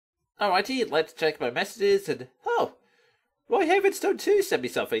Alrighty, let's check my messages and... Oh! Roy Havenstone too sent me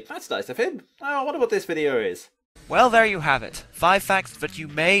something. That's nice of him. I wonder what this video is. Well, there you have it. 5 facts that you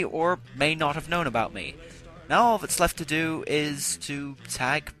may or may not have known about me. Now all that's left to do is to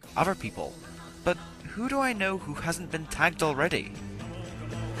tag other people. But who do I know who hasn't been tagged already?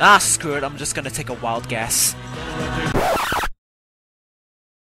 Ah, screw it, I'm just gonna take a wild guess.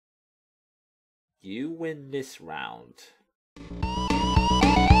 You win this round.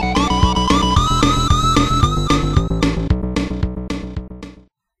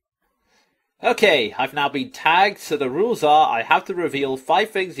 Okay, I've now been tagged, so the rules are I have to reveal 5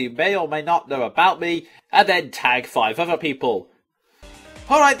 things you may or may not know about me, and then tag 5 other people.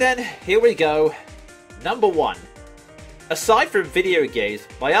 Alright then, here we go. Number 1. Aside from video games,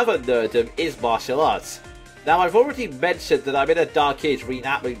 my other nerddom is martial arts. Now I've already mentioned that I'm in a Dark Age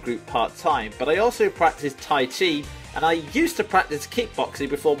reenactment group part-time, but I also practice Tai Chi, and I used to practice kickboxing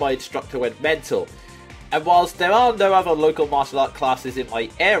before my instructor went mental. And whilst there are no other local martial art classes in my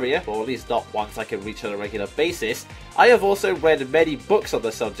area, or at least not ones I can reach on a regular basis, I have also read many books on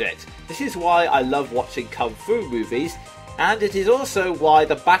the subject. This is why I love watching Kung Fu movies, and it is also why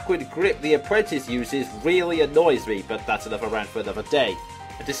the backward grip the apprentice uses really annoys me, but that's another rant for another day.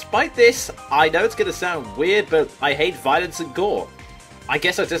 And despite this, I know it's going to sound weird, but I hate violence and gore. I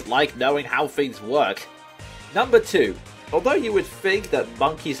guess I just like knowing how things work. Number 2. Although you would think that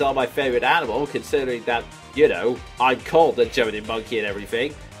monkeys are my favourite animal, considering that, you know, I'm called the Jonin monkey and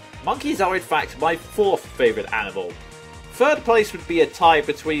everything, monkeys are in fact my 4th favourite animal. 3rd place would be a tie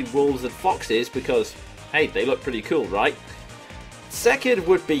between wolves and foxes, because, hey, they look pretty cool, right? 2nd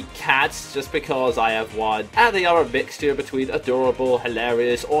would be cats, just because I have one, and they are a mixture between adorable,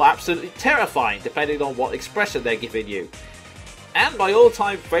 hilarious, or absolutely terrifying, depending on what expression they're giving you. And my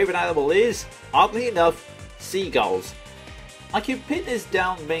all-time favourite animal is, oddly enough, seagulls. I can pin this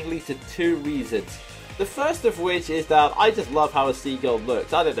down mainly to 2 reasons. The first of which is that I just love how a seagull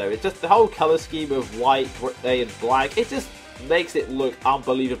looks. I don't know, it's just the whole colour scheme of white, grey and black, it just makes it look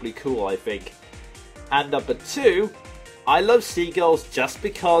unbelievably cool, I think. And number 2, I love seagulls just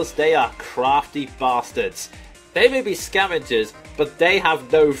because they are crafty bastards. They may be scavengers, but they have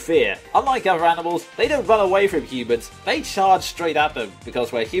no fear. Unlike other animals, they don't run away from humans, they charge straight at them,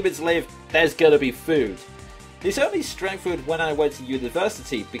 because where humans live, there's gonna be food. This only strengthened when I went to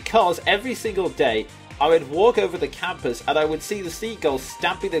university, because every single day I would walk over the campus and I would see the seagulls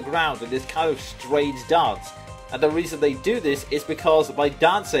stamping the ground in this kind of strange dance. And the reason they do this is because by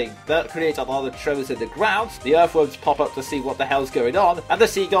dancing, that creates a lot of tremors in the ground, the earthworms pop up to see what the hell's going on, and the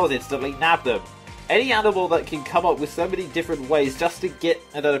seagulls instantly nab them. Any animal that can come up with so many different ways just to get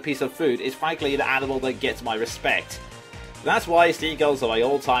another piece of food is frankly an animal that gets my respect. That's why seagulls are my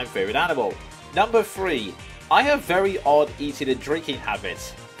all-time favourite animal. Number 3. I have very odd eating and drinking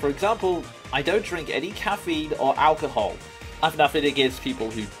habits. For example, I don't drink any caffeine or alcohol. I've nothing against people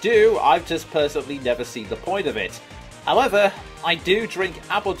who do, I've just personally never seen the point of it. However, I do drink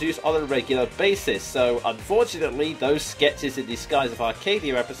apple juice on a regular basis, so unfortunately those sketches in Disguise of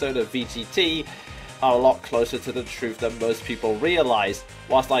Arcadia episode of VGT are a lot closer to the truth than most people realise.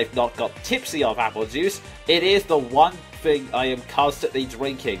 Whilst I've not got tipsy off apple juice, it is the one thing I am constantly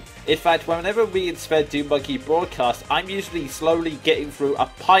drinking. In fact, whenever me and Sven do Monkey Broadcast, I'm usually slowly getting through a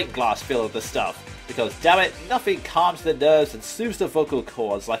pint glass full of the stuff. Because damn it, nothing calms the nerves and soothes the vocal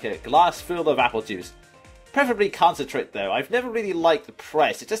cords like a glass full of apple juice. Preferably concentrate though, I've never really liked the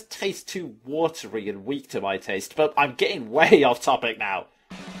press, it just tastes too watery and weak to my taste, but I'm getting way off topic now.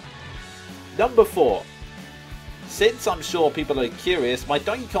 Number 4. Since I'm sure people are curious, my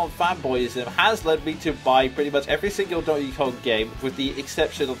Donkey Kong fanboyism has led me to buy pretty much every single Donkey Kong game, with the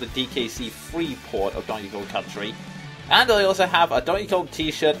exception of the DKC free port of Donkey Kong Country. And I also have a Donkey Kong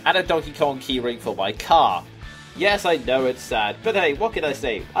t-shirt and a Donkey Kong keyring for my car. Yes, I know it's sad, but hey, what can I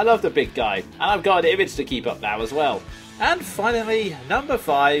say? I love the big guy, and I've got an image to keep up now as well. And finally, number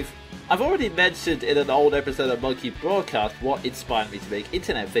 5. I've already mentioned in an old episode of Monkey Broadcast what inspired me to make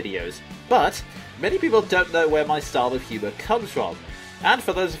internet videos, but many people don't know where my style of humour comes from. And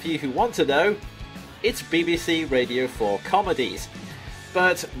for those of you who want to know, it's BBC Radio 4 comedies.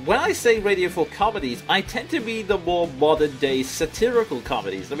 But when I say Radio 4 comedies, I tend to mean the more modern day satirical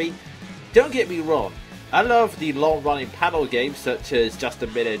comedies. I mean, don't get me wrong, I love the long running panel games such as Just a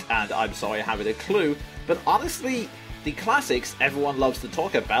Minute and I'm Sorry I Haven't a Clue, but honestly, the classics everyone loves to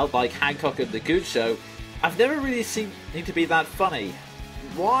talk about, like Hancock and The Good Show, I've never really seemed to be that funny.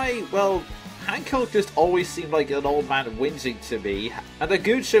 Why? Well, Hancock just always seemed like an old man whinging to me, and The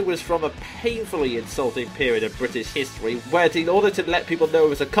Good Show was from a painfully insulting period of British history where, in order to let people know it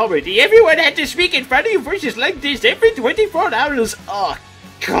was a comedy, everyone had to speak in funny voices like this every 24 hours. Oh,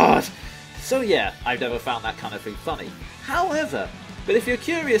 God. So yeah, I've never found that kind of thing funny. However, but if you're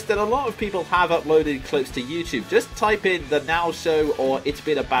curious, then a lot of people have uploaded clips to YouTube. Just type in The Now Show or It's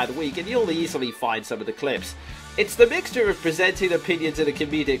Been a Bad Week and you'll easily find some of the clips. It's the mixture of presenting opinions in a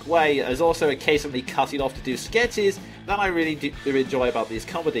comedic way, as also occasionally cutting off to do sketches, that I really do enjoy about these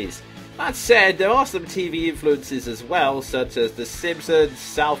comedies. That said, there are some TV influences as well, such as The Simpsons,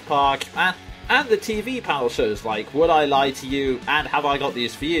 South Park, and the TV panel shows like Would I Lie to You and Have I Got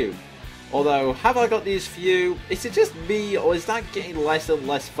News for You. Although, Have I Got News for You, is it just me or is that getting less and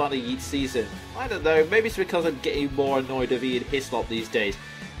less funny each season? I don't know, maybe it's because I'm getting more annoyed of Ian Hislop these days.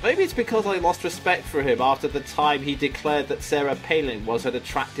 Maybe it's because I lost respect for him after the time he declared that Sarah Palin was an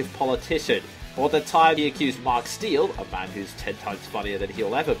attractive politician, or the time he accused Mark Steele, a man who's 10 times funnier than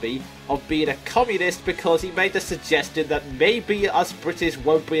he'll ever be, of being a communist because he made the suggestion that maybe us British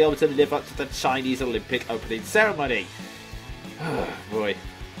won't be able to live up to the Chinese Olympic opening ceremony. Oh boy.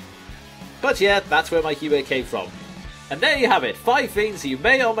 But yeah, that's where my humour came from. And there you have it, 5 things you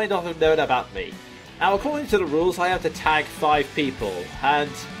may or may not have known about me. Now, according to the rules, I have to tag 5 people, and,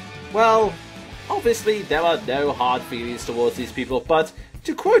 well, obviously there are no hard feelings towards these people, but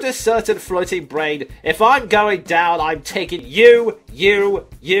to quote a certain floating brain, if I'm going down, I'm taking you,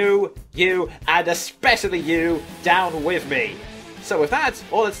 and especially you, down with me. So with that,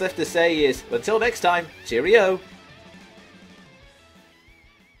 all that's left to say is, until next time, cheerio!